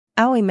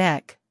Aoyi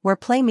Mech, where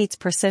play meets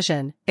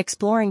precision,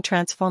 exploring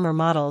Transformer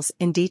models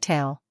in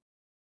detail.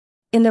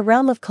 In the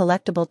realm of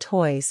collectible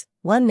toys,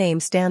 one name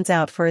stands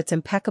out for its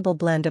impeccable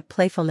blend of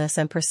playfulness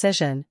and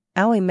precision,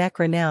 Aoyi Mech.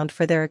 Renowned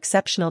for their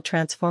exceptional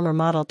Transformer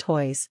model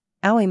toys,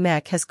 Aoyi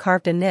Mech has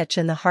carved a niche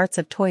in the hearts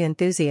of toy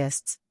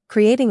enthusiasts,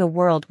 creating a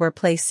world where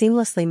play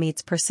seamlessly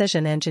meets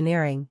precision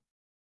engineering.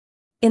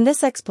 In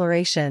this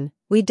exploration,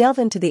 we delve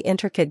into the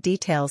intricate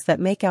details that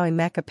make Aoyi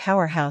Mech a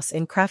powerhouse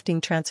in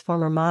crafting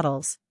Transformer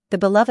models, the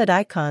beloved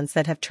icons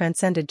that have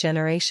transcended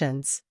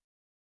generations.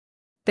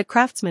 The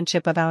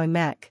craftsmanship of Aoyi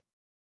Mech.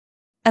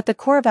 At the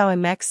core of Aoyi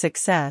Mech's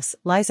success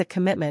lies a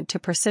commitment to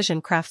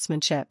precision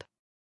craftsmanship.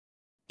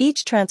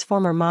 Each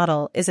Transformer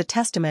model is a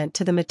testament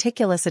to the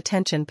meticulous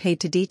attention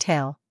paid to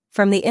detail,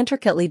 from the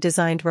intricately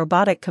designed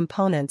robotic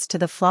components to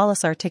the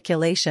flawless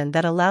articulation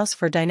that allows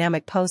for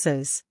dynamic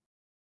poses.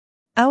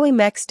 Aoyi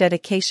Mech's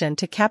dedication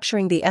to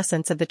capturing the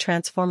essence of the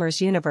Transformers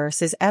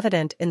universe is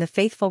evident in the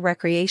faithful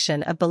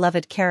recreation of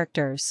beloved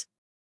characters.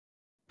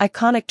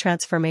 Iconic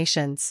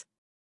transformations.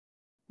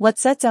 What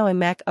sets Aoyi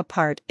Mech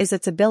apart is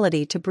its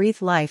ability to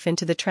breathe life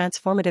into the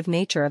transformative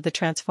nature of the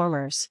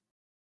Transformers.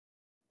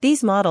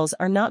 These models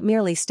are not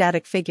merely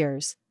static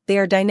figures, they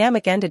are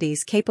dynamic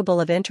entities capable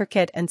of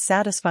intricate and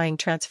satisfying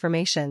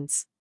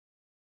transformations.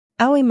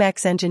 Aoyi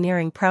Mech's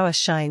engineering prowess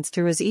shines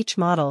through as each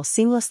model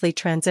seamlessly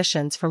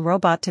transitions from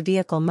robot to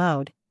vehicle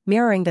mode,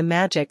 mirroring the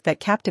magic that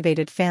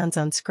captivated fans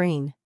on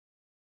screen.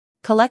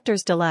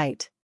 Collector's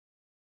delight.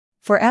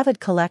 For avid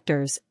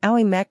collectors,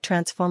 Aoyi Mech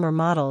Transformer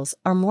models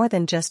are more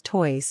than just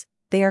toys,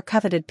 they are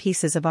coveted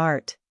pieces of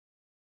art.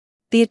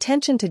 The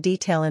attention to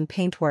detail in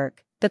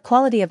paintwork, the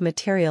quality of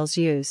materials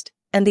used,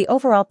 and the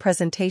overall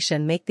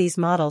presentation make these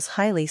models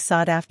highly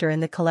sought after in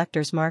the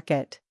collector's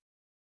market.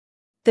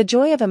 The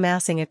joy of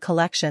amassing a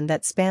collection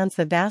that spans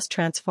the vast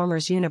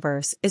Transformers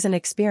universe is an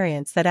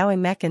experience that Aoyi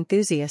Mech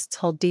enthusiasts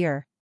hold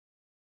dear.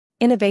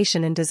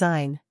 Innovation in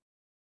design.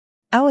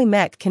 Aoyi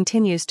Mech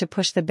continues to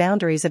push the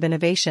boundaries of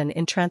innovation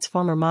in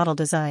Transformer model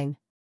design.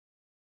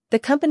 The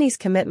company's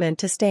commitment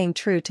to staying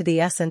true to the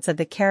essence of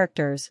the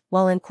characters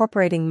while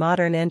incorporating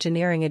modern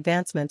engineering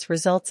advancements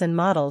results in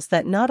models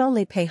that not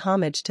only pay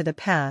homage to the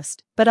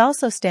past, but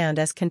also stand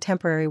as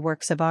contemporary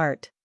works of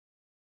art.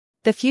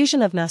 The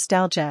fusion of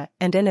nostalgia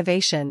and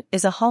innovation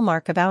is a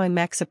hallmark of Aoyi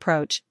Mech's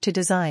approach to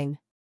design.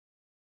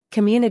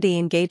 Community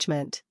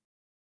engagement.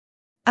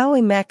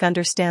 Aoyi Mech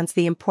understands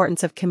the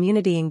importance of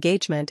community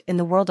engagement in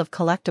the world of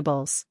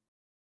collectibles.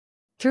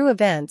 Through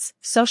events,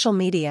 social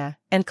media,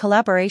 and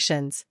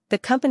collaborations, the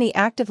company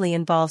actively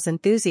involves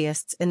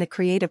enthusiasts in the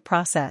creative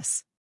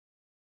process.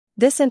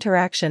 This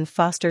interaction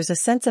fosters a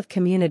sense of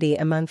community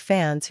among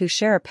fans who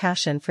share a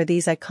passion for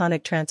these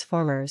iconic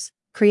Transformers,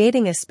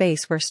 creating a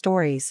space where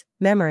stories,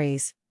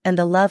 memories, and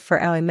the love for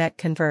Aoyi Mech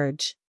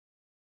converge.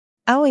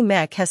 Aoyi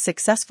Mech has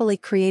successfully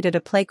created a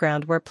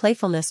playground where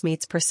playfulness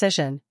meets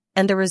precision,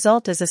 and the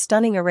result is a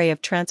stunning array of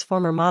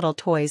Transformer model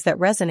toys that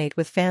resonate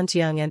with fans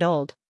young and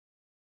old.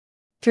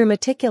 Through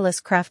meticulous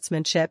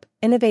craftsmanship,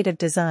 innovative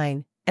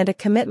design, and a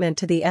commitment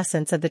to the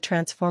essence of the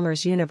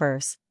Transformers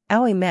universe,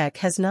 Aoyi Mech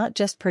has not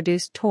just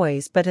produced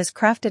toys but has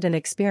crafted an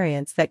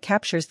experience that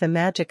captures the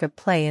magic of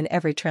play in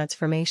every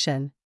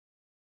transformation.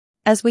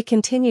 As we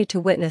continue to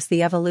witness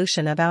the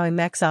evolution of Aoyi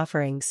Mech's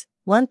offerings,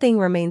 one thing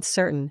remains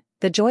certain: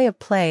 the joy of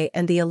play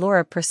and the allure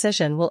of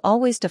precision will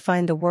always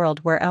define the world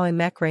where Aoyi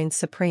Mech reigns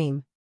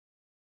supreme.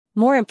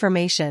 More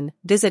information,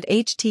 visit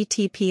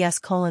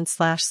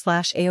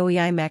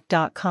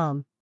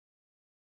https://aoyimech.com.